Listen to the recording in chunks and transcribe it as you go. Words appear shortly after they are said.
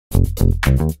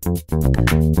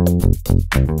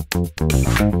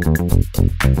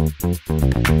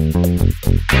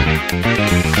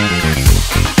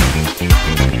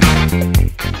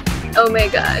Oh my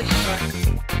gosh.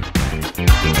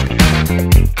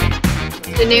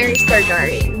 Daenerys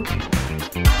Targaryen.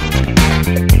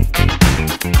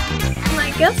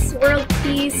 I guess world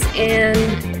peace and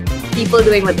people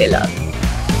doing what they love.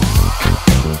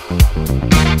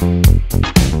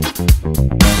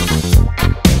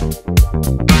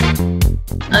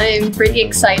 I'm pretty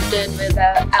excited with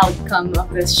the outcome of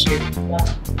this shoot.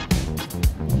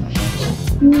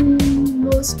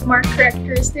 Most Mark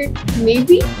characteristic,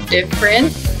 maybe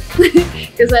different,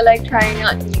 because I like trying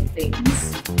out new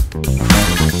things.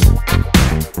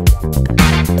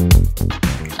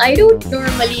 I don't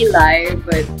normally lie,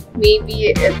 but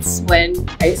maybe it's when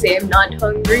I say I'm not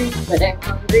hungry, but I'm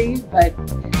hungry. But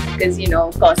because, you know,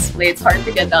 cosplay, it's hard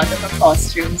to get out of a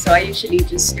costume, so I usually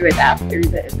just do it after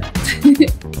the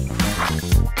event.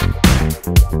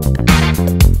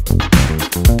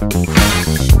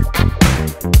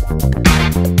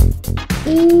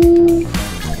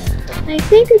 I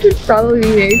think it would probably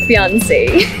be my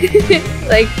fiance.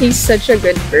 Like, he's such a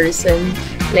good person,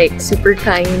 like super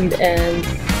kind, and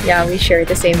yeah, we share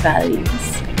the same values.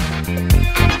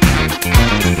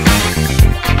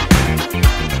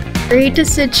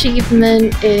 Greatest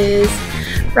achievement is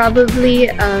probably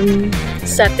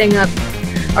setting up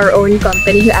our own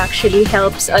company who actually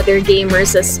helps other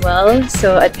gamers as well,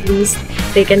 so at least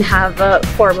they can have a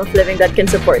form of living that can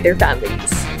support their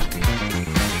families.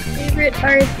 Favorite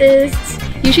artists?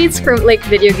 Usually it's from like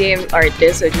video game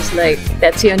artists, so just like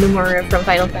Tetsuya Nomura from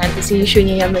Final Fantasy,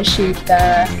 Shunya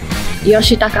Yamashita,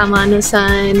 Yoshitaka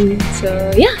Amano-san,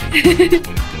 so yeah.